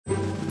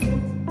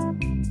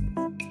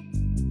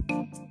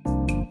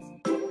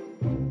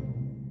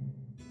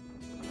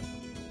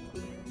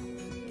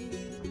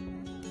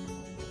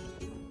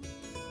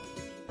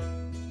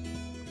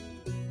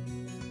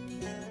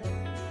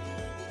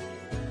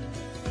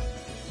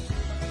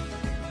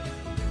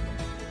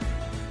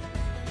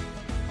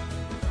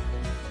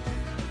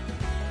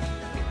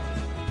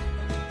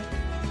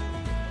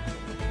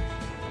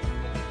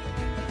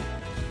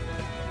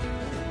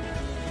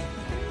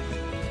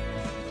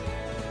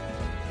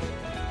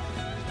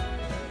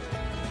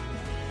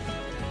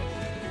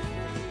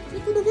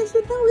to the guys.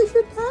 Sit down. We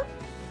sit down.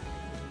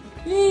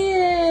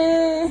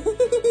 Yeah.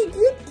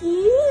 Good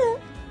kid.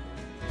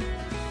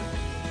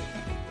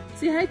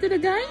 Say hi to the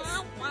guys.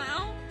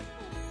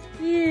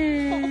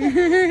 Yeah.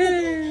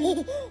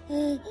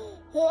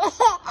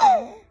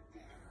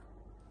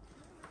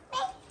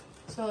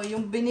 So,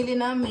 yung binili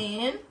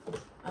namin,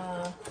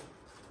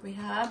 we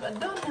have a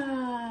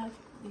donut.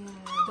 Yeah,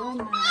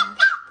 donut.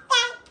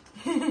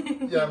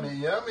 Yummy,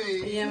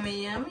 yummy.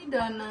 Yummy, yummy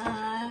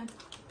donut.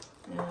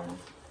 Yeah.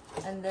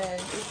 And then,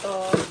 ito,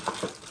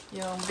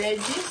 yung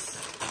veggies.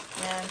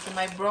 Yan, so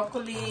my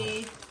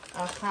broccoli,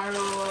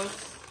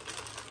 carrots.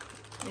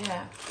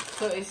 Yeah.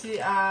 So,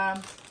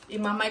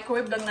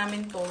 ima-microwave lang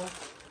namin to.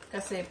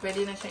 Kasi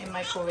pwede na siya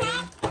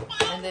i-microwave.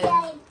 And then,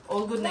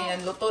 all good na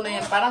yan. Luto na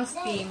yan. Parang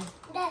steam.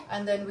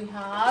 And then, we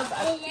have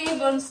a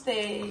T-bone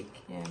steak.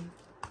 Yan.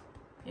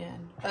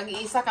 Yan.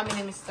 Tag-iisa kami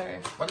ni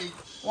Mr.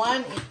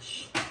 One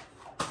each.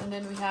 And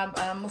then, we have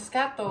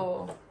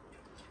Moscato.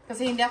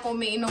 Kasi hindi ako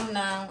umiinom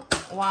ng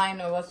wine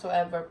or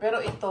whatsoever.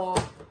 Pero ito,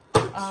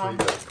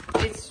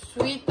 it's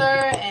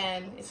sweeter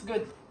and it's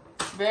good.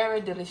 Very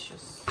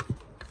delicious.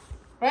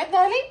 Right,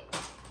 darling?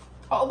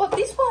 How about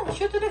this one?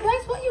 Show to the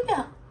guys what you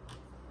got.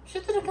 Show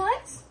to the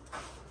guys.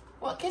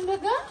 What can we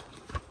got?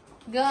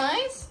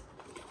 Guys,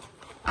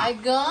 I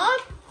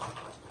got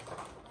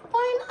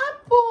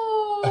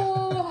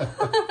pineapple.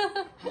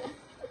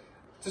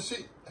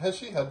 Has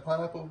she had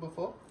pineapple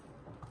before?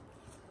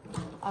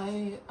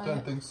 I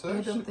don't think so.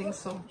 I don't think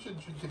so. Should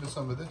give her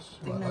some of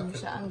this? Tingnan mo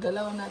siya. Ang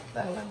galaw na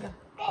talaga.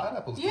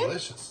 Pineapple's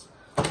delicious.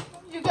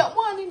 You got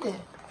one in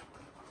there.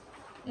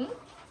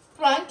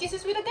 Flying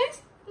kisses with the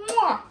guys?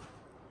 Mwah!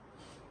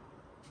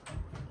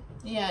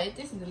 Yeah, it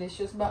is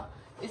delicious, but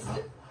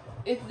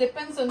it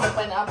depends on the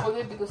pineapple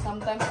because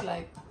sometimes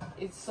like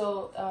it's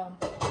so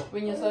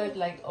when you saw it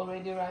like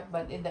already ripe,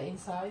 but in the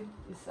inside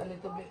it's a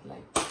little bit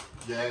like.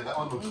 Yeah, that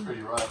one looks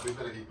pretty ripe. We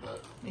better eat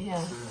that. Yeah.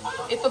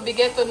 Ito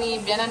bigay to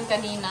ni Bianan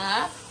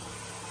kanina.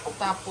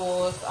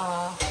 Tapos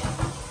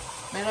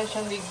meron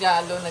siyang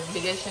regalo.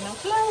 Nagbigay siya ng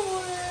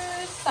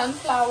flowers,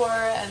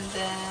 sunflower, and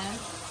then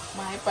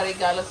may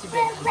parigalo si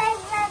Bianan.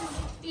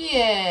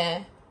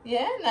 Yeah.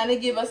 Yeah, Nani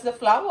gave us the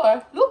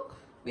flower. Look,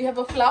 we have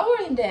a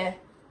flower in there.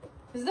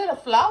 Is that a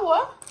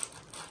flower?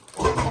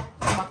 Oh,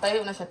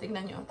 matayo na siya.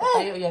 Tingnan nyo.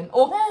 Matayo yan.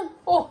 Oh,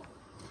 oh.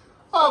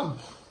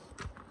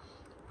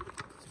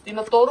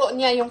 Tinuturo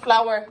niya yung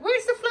flower.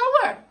 Where's the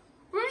flower?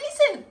 Where is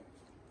it?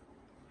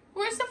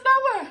 Where's the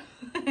flower?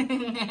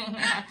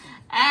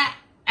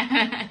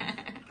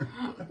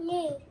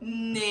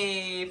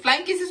 Nee.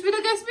 Flying kisses with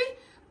a Gatsby?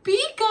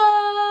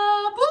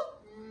 Peekaboo!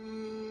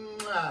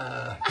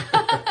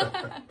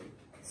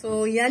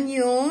 So, yan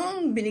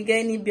yung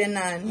binigay ni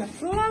Bianan na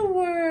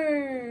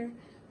flower.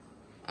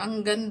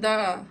 Ang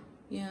ganda.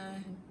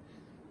 Yan.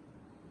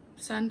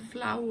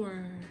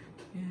 Sunflower.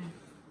 Yan.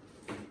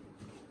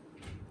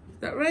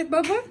 Is that right,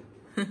 Baba?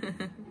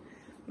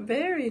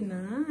 Very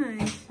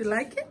nice. You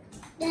like it?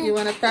 You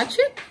want to touch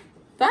it?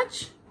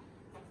 Touch?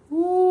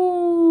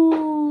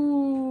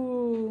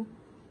 Ooh.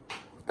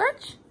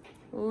 Touch?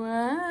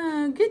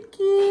 Wow. Good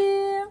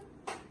kid.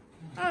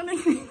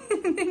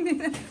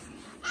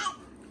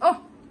 Oh.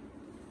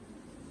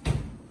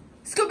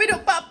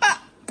 Scooby-Doo,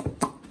 Papa!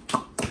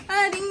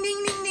 Ding, ding,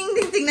 ding, ding,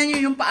 ding. Tingnan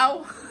nyo yung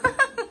paaw.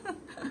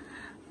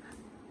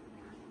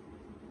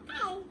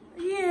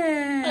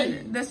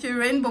 Yeah. That's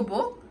your rainbow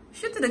book?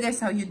 Show to the guys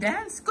how you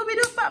dance.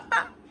 Scooby-Doo,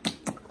 Papa!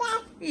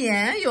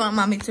 Yeah, you want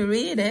mommy to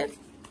read it?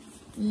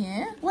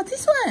 Yeah. What's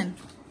this one?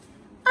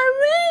 A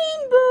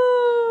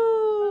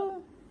rainbow!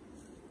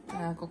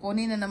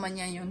 Kukunin na naman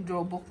niya yung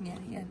draw book niya.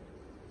 Yan.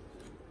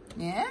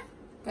 Yeah?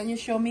 Can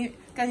you show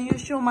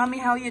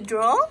mommy how you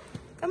draw?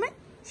 Come on.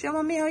 Show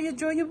mommy how you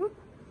draw your book.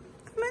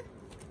 Come on.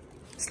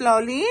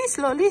 Slowly,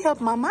 slowly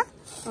help mama.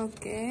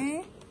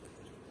 Okay.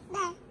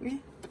 Yeah.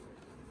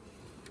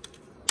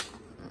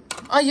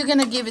 Oh, you're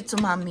gonna give it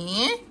to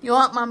mommy? You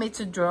want mommy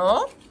to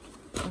draw?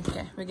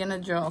 Okay, we're gonna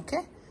draw,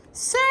 okay?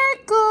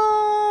 Circle!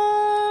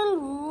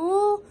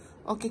 Ooh.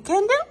 Okay,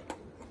 candle?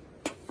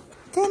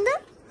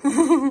 Candle?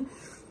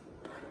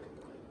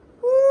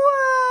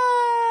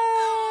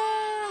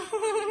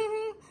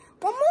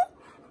 One more?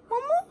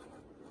 One more?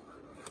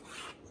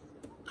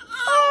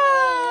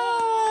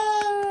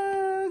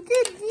 Oh,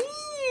 good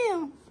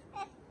deal.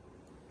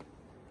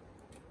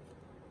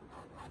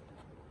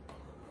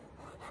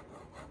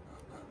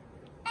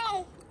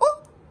 Oh.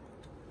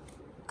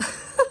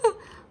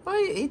 Why are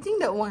you eating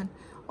that one?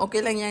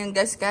 Okay lang yan,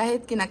 guys.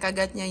 Kahit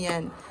kinakagat niya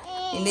yan,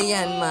 hindi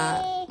yan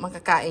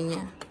makakain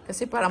niya.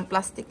 Kasi parang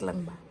plastic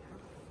lang ba?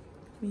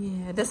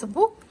 Yeah, there's a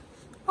book.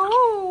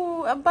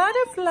 Oh, a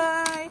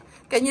butterfly.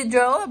 Can you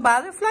draw a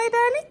butterfly,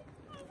 darling?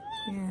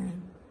 Yeah.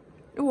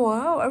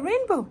 Wow, a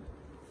rainbow.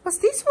 What's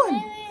this one?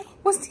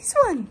 What's this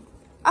one?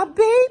 A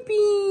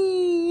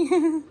baby.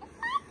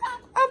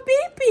 A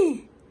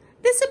baby.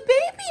 There's a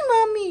baby,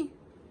 mommy.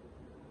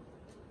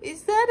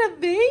 Is that a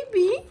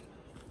baby?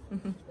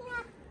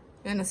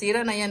 Yan,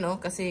 nasira na yan, oh,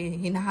 kasi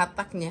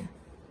hinahatak niya.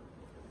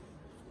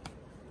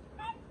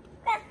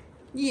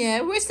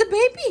 Yeah, where's the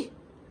baby?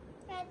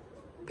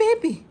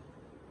 baby.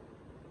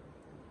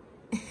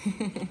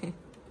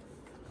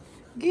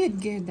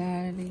 Good girl,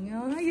 darling.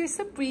 Oh, you're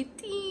so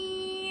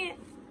pretty.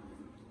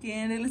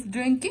 Kendall is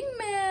drinking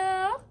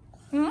milk.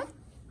 Huh?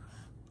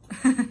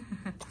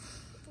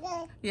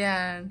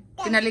 Yan.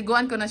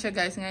 Pinaliguan ko na siya,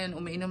 guys. Ngayon,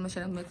 umiinom na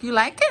siya ng milk. You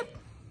like it?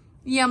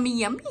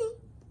 Yummy, yummy.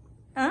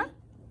 Huh?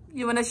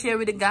 You wanna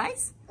share with the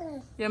guys?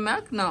 Your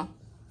milk? No.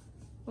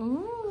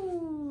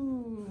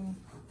 Ooh.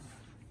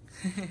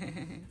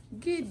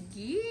 Good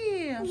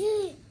girl.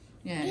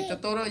 Yan,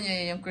 ituturo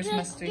niya yung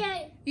Christmas tree.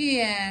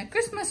 Yeah,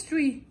 Christmas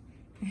tree.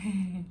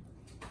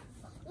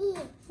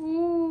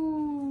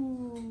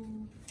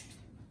 Ooh.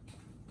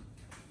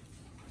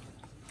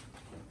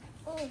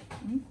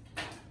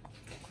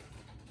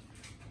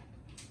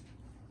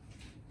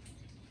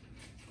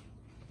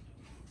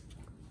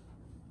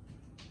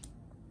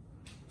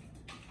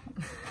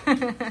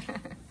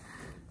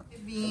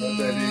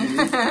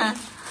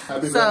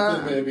 Happy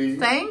birthday, baby.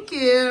 Thank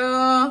you.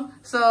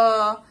 So,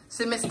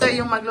 si Mr.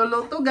 yung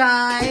magluluto,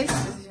 guys.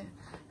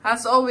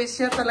 As always,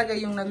 siya talaga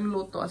yung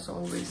nagluluto, as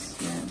always.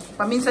 Yan.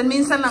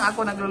 Paminsan-minsan lang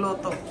ako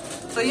nagluluto.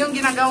 So, yung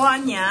ginagawa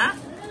niya,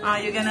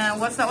 you're gonna,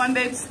 what's that one,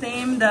 babe?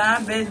 Steam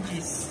the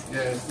veggies.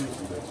 Yeah, steam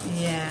the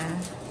veggies.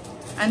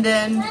 Yeah. And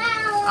then,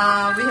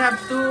 we have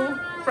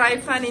 2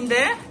 fry pan in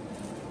there.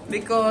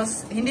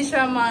 Because, hindi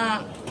siya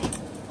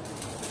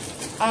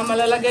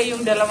malalagay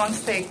yung dalawang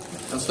steak.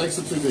 The steaks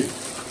are too big.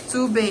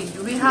 Too big.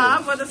 We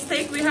have, what the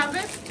steak we have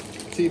it?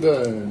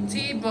 T-bone.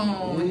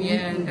 T-bone.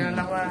 Yan,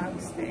 dalawang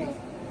steak.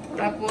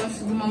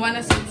 Tapos, gumawa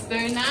na si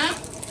Mr. na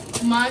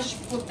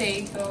mashed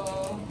potato.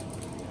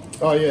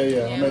 Oh,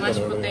 yeah. Yeah,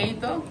 mashed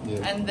potato.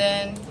 Yeah. And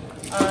then,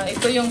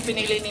 ito yung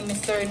pinili ni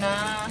Mr.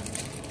 na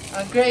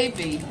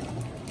gravy.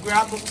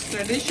 Grabbox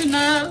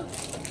traditional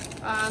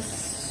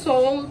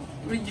salt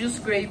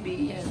reduced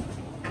gravy. Yan.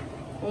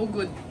 Oh,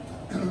 good.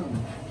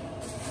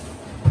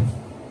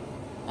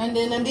 And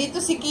then, nandito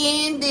si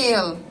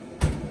Kendall.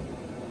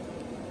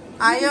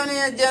 Ayaw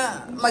niya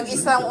dyan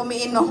mag-isang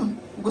umiinom.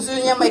 Gusto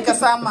niya may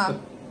kasama.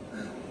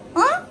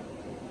 Huh?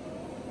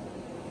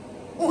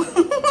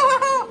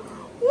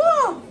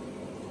 Wow!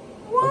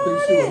 I think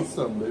she wants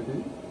some, baby.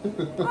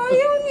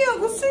 Ayaw niya.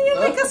 Gusto niya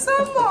may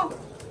kasama.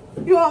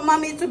 You want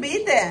mommy to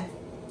be there?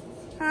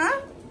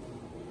 Huh?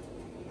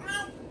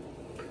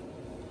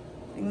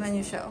 Tingnan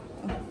niyo siya.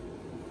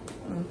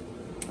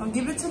 Oh,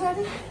 give it to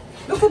daddy.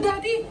 Look at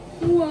daddy.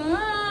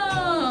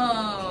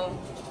 Wow!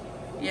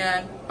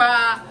 Yan.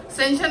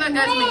 Pasensya na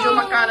guys, medyo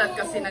makalat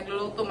kasi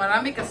nagluluto.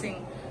 Marami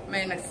kasing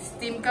may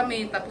nag-steam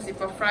kami, tapos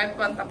ipa-fry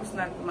pan, tapos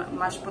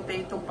nag-mashed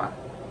potato pa.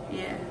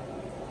 Yeah.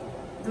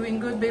 Doing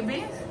good,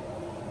 baby?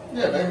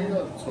 Yeah, baby,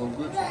 that's all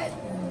good.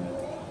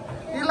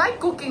 You like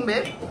cooking,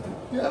 babe?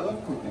 Yeah, I love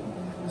cooking.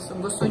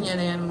 Gusto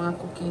niya na yan, mga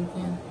cooking.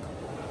 Yan.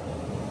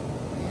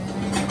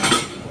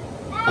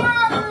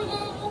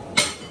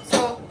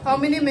 So, how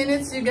many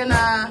minutes you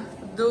gonna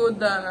do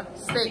the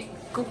steak?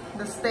 Cook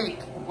the steak?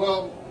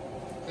 Well,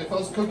 if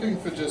I was cooking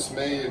for just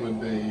me, it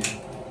would be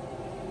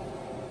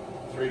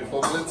 3 to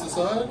 4 minutes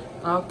aside.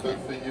 Okay.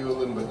 But for you, a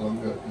little bit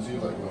longer, because you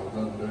like well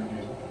done, don't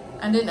you?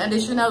 And then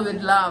additional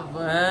with love.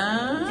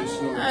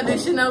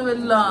 Additional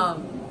with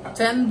love.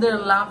 Tender,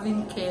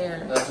 loving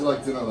care. How'd you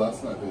like dinner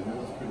last night, baby? It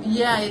was pretty good.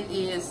 Yeah, it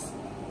is.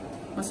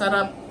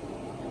 Masarap.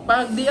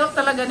 Pag di off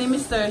talaga ni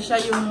Mr., siya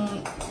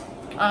yung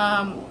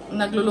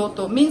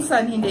nagluluto.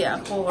 Minsan hindi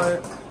ako, or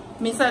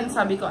minsan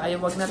sabi ko, ay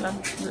wag na lang.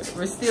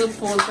 We're still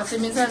full.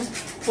 Kasi minsan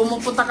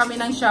pumupunta kami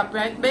ng shop,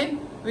 right babe?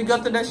 We go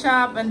to the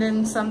shop and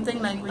then something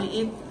like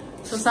we eat.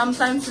 So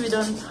sometimes we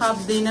don't have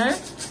dinner.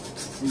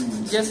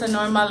 Just a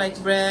normal like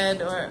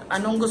bread or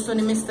anong gusto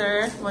ni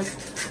Mr.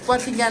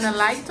 What he gonna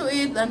like to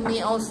eat, and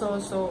me also.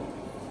 So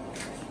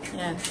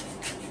yeah,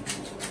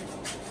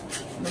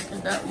 look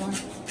at that one.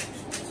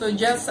 So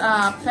just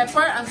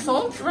pepper and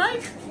salt,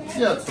 right?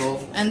 Yeah, it's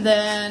all. And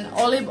then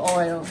olive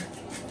oil.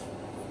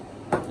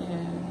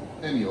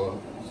 Yeah. Any oil.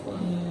 It's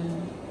fine.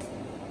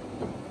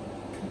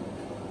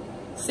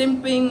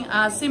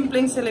 Yeah.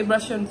 Simpleng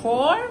celebration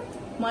for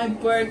my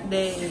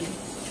birthday.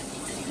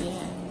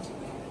 Yeah.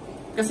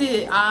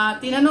 Kasi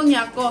tinanong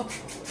niya ako,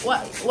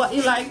 what you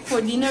like for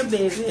dinner,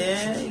 babe?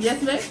 Yes,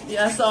 babe?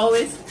 As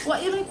always,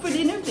 what you like for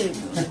dinner, babe?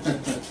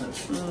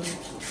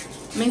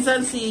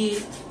 Minsan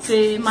si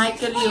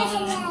Michael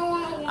yung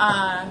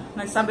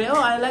nagsabi,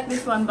 oh, I like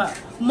this one, but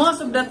most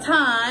of the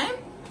time,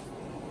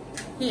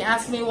 he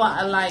asked me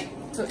what I like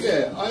to eat.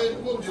 Yeah,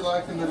 what would you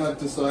like, and then I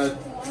decide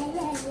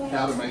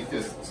how to make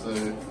it. So,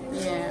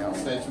 yeah.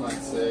 Sage might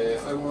say,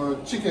 I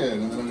want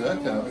chicken, and then I go,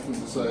 okay, I can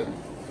decide.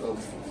 I'll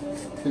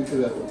think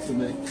about what to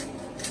make.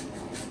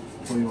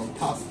 Or you want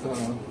pasta.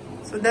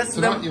 So that's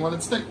Tonight you wanted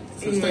steak.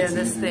 So yeah,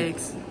 the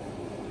steaks.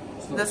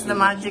 That's the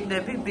magic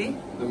there, baby.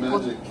 The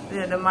magic.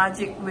 Yeah, the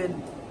magic with,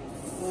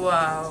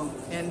 wow.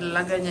 Yan,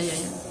 lagay niya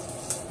yan.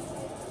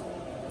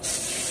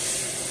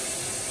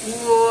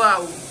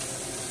 Wow.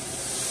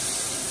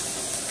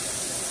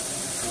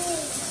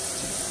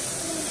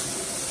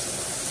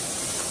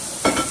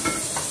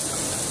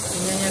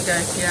 Tingnan niyo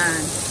guys,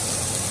 yan.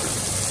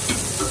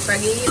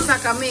 Tag-iisa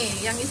kami.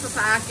 Yung isa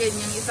sa akin,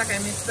 yung isa kay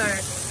Mr.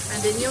 And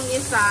then yung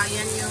isa,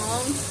 yan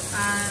yung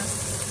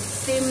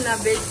steam na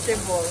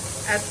vegetable.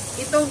 At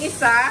itong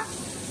isa,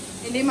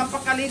 hindi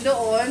mapakali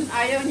doon.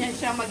 Ayaw niya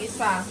siya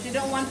mag-isa. She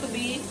don't want to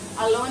be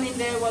alone in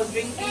there while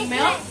drinking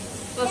milk.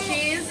 So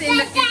she is in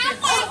the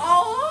kitchen.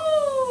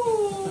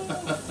 Oh!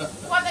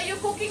 What are you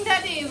cooking,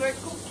 Daddy? We're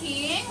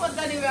cooking. What,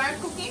 Daddy? We are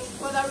cooking.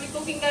 What are we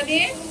cooking,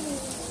 Daddy?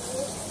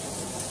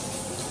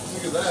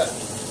 Look at that.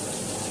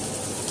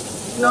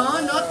 No,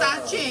 no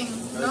touching.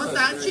 No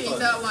touching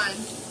that one.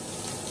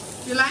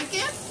 You like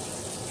it?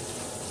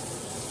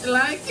 You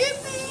like it?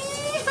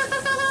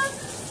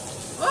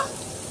 Oh.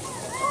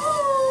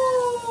 Oh.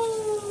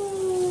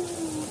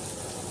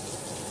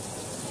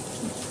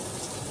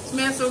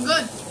 Smells so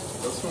good.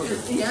 That's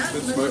smoky. Yeah,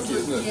 It's smoky,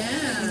 isn't it?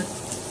 Yeah.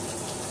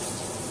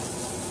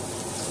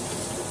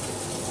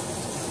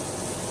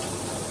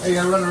 Hey,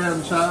 you run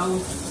around,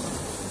 Charles.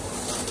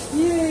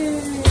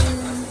 Yay!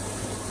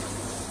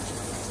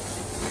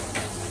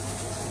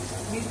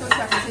 Dito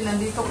siya kasi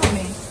nandito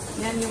kami.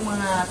 Yan yung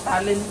mga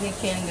talent ni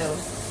Kendall.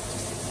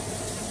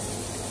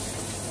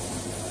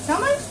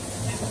 Come on.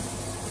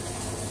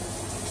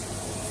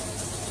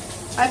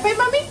 High five,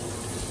 Mommy.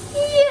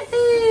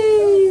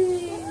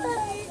 Yay!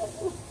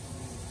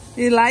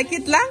 You like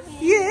it lang?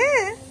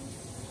 Yeah.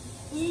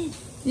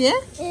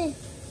 Yeah?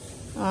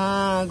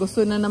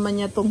 Gusto na naman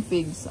niya tong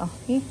figs.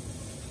 Okay.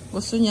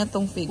 Gusto niya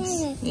tong figs.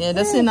 Yeah,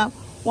 that's enough.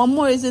 One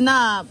more is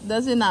enough.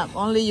 That's enough.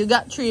 Only you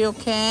got 3,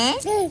 okay?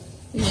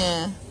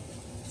 Yeah.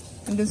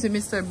 Andun si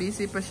Mr.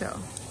 Busy pa siya.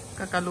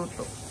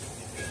 Kakaluto.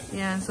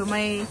 Yan. So,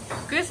 may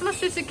Christmas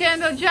tree si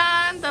Kendall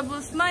dyan.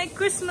 Tapos, may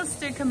Christmas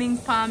tree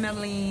kaming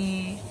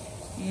family.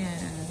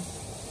 Yeah.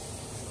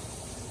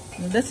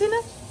 That's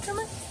enough.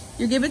 Come on.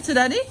 You give it to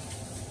Daddy?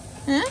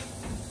 Huh?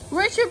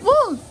 Where's your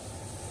bowl?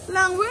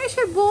 Lang, where's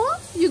your bowl?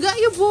 You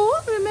got your bowl?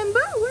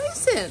 Remember? Where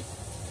is it?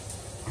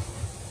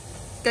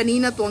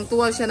 Kanina,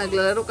 tuwang-tuwa siya.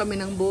 Naglalaro kami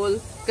ng bowl.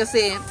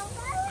 Kasi,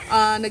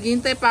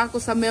 naghihintay pa ako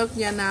sa milk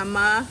niya na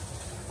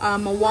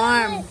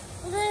ma-warm.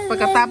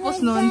 Pagkatapos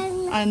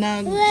nun,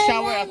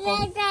 nag-shower ako.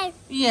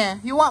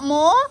 Yeah. You want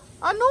more?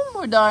 No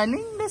more,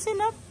 darling. That's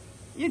enough.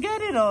 You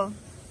get it all.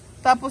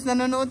 Tapos,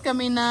 nanonood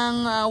kami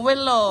ng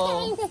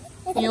Willow.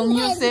 Yung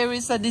new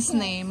series sa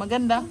Disney.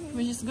 Maganda.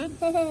 Which is good.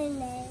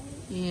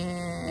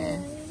 Yeah.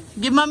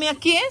 Give mommy a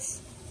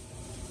kiss?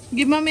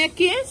 Give mommy a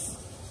kiss?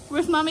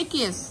 Where's mommy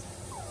kiss?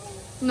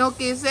 No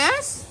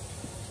kisses?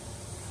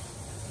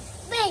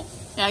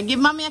 Yeah,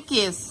 give mommy a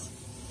kiss.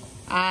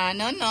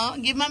 No.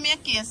 Give mommy a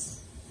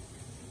kiss.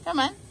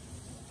 Come on.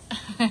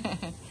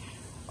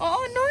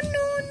 Oh, no.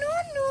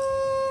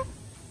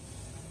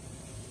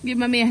 Give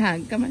mommy a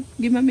hug. Come on.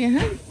 Give mommy a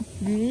hug.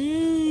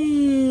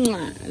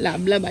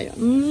 Love ayo.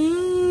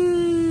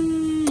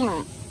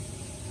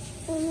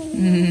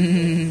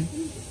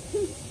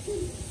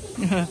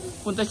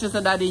 Punta siya sa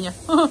daddy niya.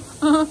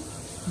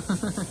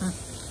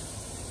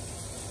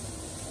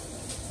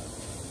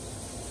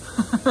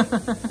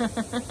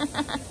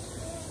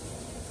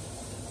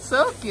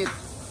 So cute.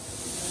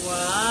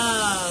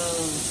 Wow.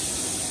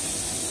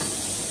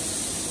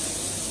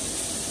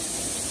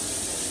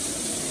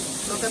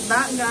 Look at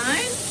that,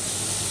 guys.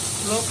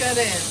 Look at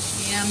it.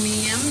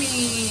 Yummy.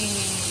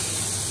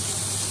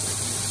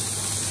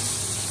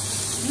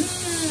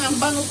 Ang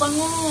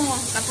bango-bango.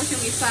 Tapos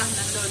yung isa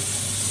nandun.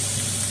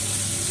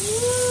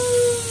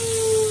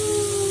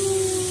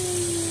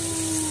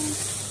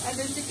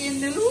 Ada si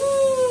Kendall.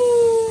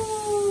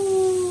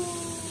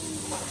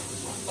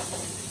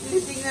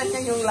 Tingnan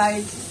niya yung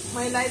lights.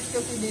 May lights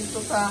kasi dito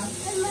sa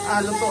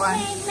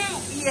lutuan.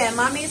 Yeah,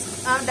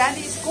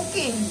 daddy is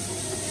cooking.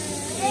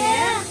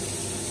 Yeah.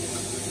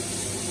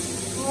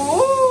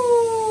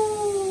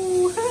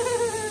 Ooh.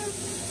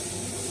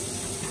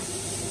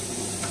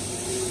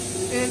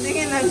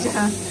 Tingnan na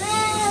siya.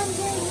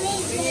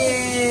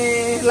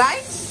 Yeah.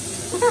 Lights?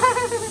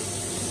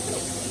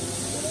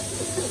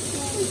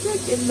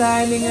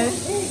 Kindaling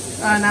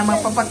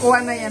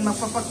magpapakuha na yan.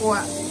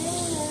 Magpapakuha.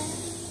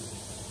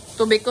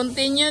 To be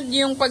continued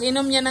yung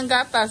pag-inom niya ng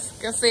gatas.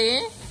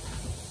 Kasi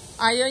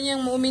ayaw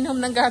niyang uminom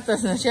ng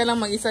gatas na siya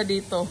lang mag-isa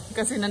dito.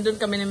 Kasi nandun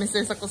kami ni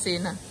Mr. sa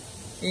kusina.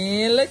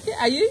 Look,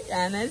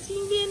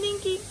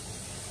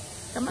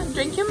 come on,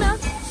 drink your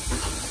milk.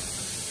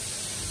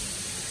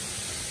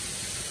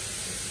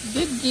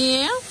 Good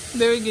girl.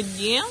 Very good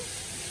girl.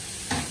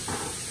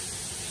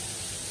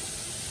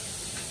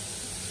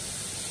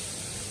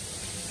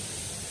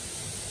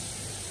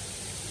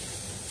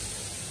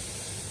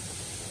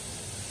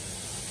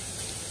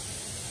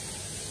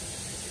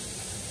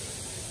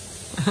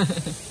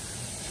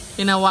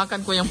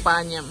 Hinawakan ko yung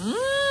paa niya.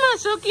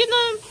 Masuki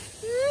na.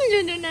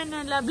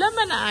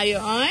 Lablaba na ayo,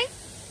 ay.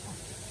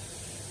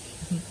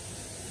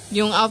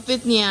 Yung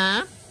outfit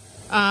niya,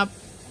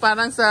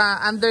 parang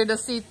sa under the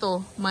sea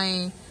to.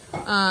 May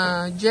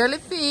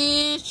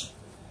jellyfish.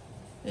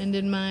 And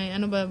then may,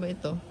 ano ba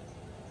ito?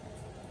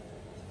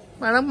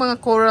 Parang mga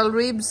coral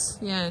reefs.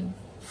 Yan.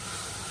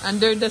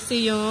 Under the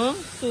sea yung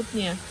suit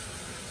niya.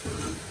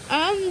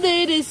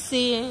 Under the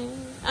sea,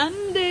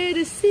 under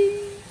the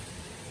sea.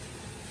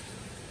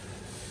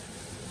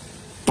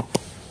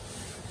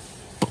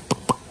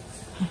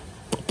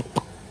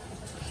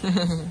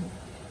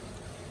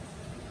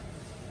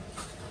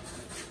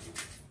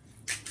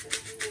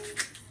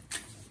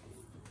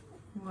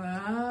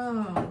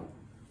 Wow.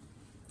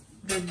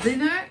 The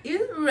dinner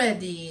is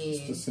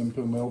ready. Just a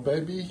simple meal,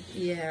 baby.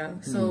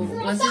 Yeah. So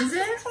what's in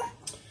there?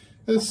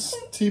 This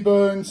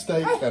T-bone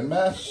steak and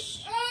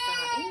mash.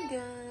 Kain,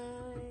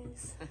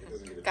 guys.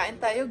 Kain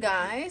tayo,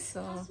 guys.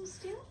 So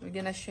we're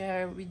gonna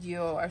share with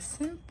you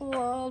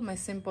my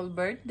simple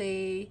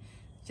birthday.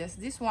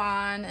 Just this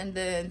one. And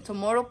then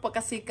tomorrow pa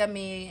kasi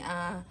kami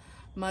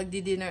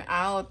magdi-dinner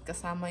out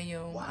kasama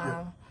yung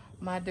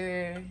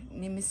mother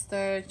ni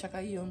Mr.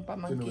 tsaka yung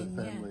pamangkin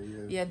niya.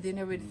 Yeah,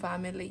 dinner with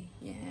family.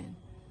 Yeah.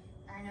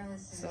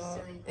 So,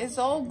 it's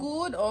all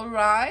good, all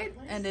right.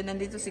 And then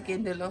nandito si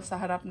Kendall sa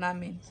harap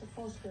namin.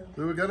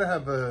 We were gonna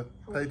have a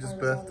Paige's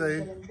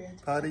birthday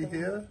party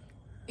here.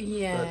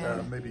 Yeah.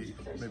 But maybe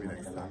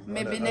next time.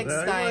 Maybe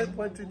next time.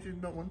 Why did you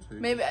not want to?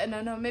 Maybe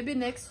no, maybe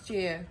next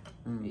year.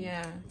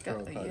 Yeah.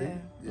 Throw a party?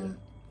 Yeah.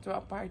 Throw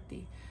a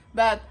party.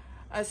 But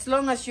as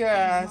long as you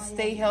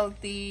stay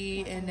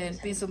healthy and then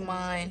peace of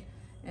mind,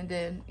 and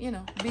then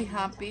be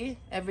happy,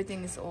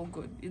 everything is all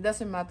good. It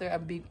doesn't matter a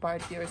big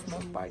party or a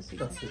small party.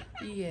 That's it.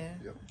 Yeah.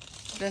 Yep.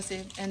 That's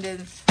it. And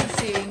then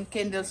seeing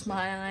Kendall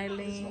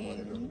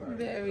smiling,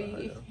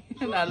 very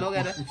lalo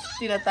ka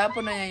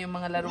tinatapon na niya yung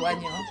mga laruan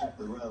niya.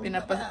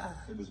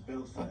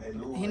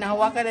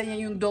 Hinahawakan na niya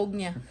yung dog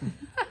niya.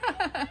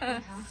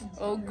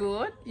 Oh,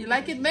 good. You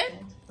like it,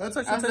 man? That's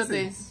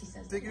actually tasty.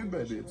 Dig in,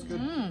 baby. It's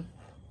good.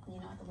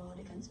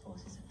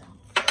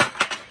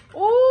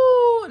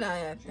 Oh,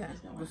 nayat na.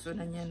 Gusto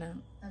na niya na.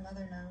 My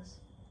mother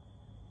knows.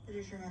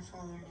 Pretty sure my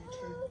father knew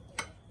too.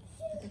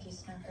 I think he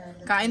snuck her.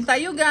 Kain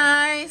tayo,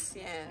 guys.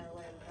 Yan.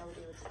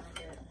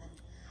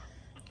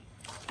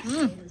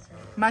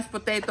 Mashed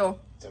potato.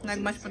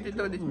 Mashed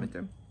potato this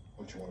time.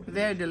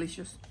 Very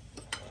delicious.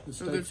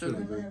 So good, so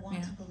good.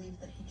 Yeah.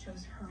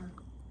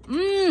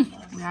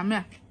 Yummy.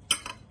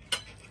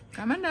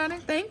 Come on,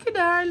 darling. Thank you,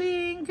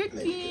 darling. Good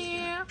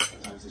care.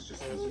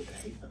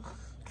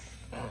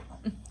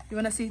 You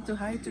wanna say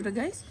hi to the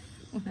guys?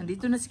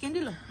 Nandito na si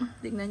Kendall.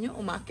 Tingnan nyo,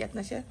 umakyat na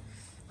siya.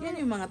 Yan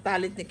yung mga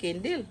talent ni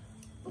Kendall.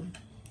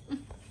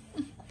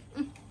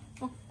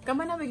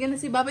 Come on na, bigyan na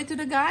si Babay to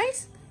the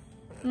guys.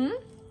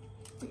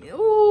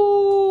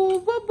 Oh,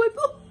 Babay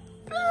po.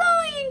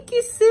 Flying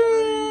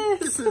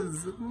kisses.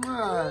 Kisses.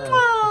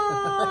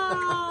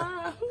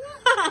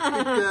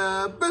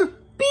 Peekaboo.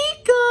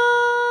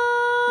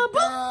 Peekaboo.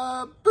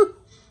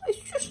 Ay,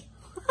 shush.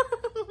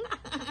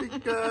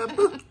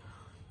 Peekaboo.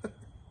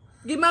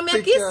 Give mommy a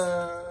kiss.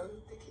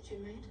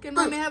 Can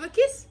mommy have a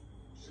kiss?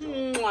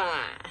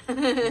 Mwah.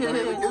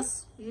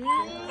 Kiss?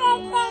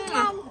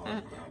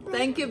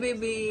 Thank you,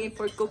 baby,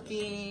 for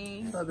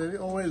cooking. Oh, baby,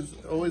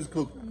 always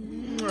cook.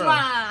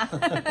 Mwah.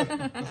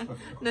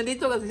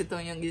 Nandito kasi ito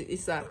yung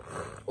isa.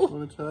 Oh,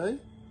 Wanna try?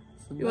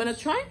 you wanna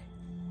try?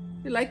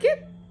 You like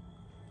it?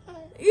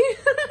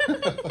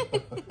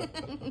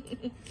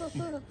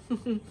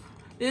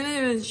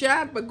 Yun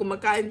siya pag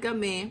kumakain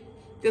kami.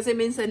 Kasi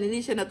minsan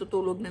hindi siya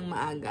natutulog ng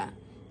maaga.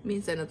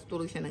 Minsan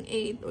natutulog siya ng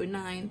 8 or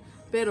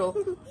 9. Pero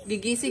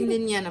gigising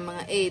din niya ng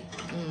mga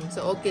 8.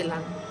 So okay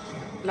lang.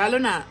 Lalo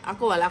na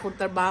ako, wala akong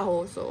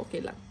trabaho. So okay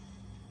lang.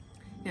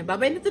 Yan,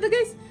 bye-bye na to na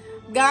guys.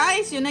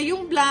 Guys, yun na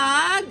yung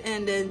vlog.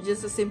 And then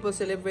just a simple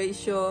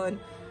celebration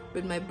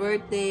with my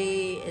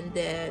birthday. And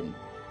then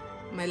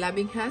my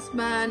loving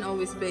husband,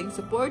 always being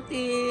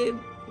supportive.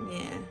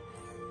 Yeah.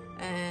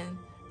 And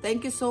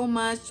thank you so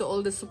much to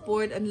all the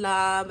support and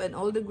love and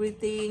all the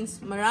greetings.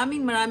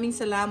 Maraming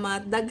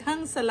salamat.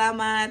 Daghang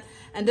salamat.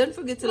 And don't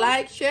forget to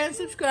like, share, and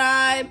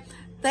subscribe.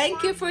 Thank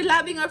you for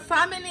loving our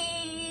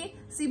family.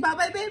 See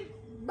bye-bye, babe.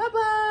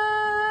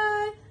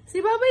 Bye-bye.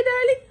 See bye-bye,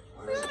 darling.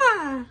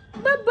 Bye-bye.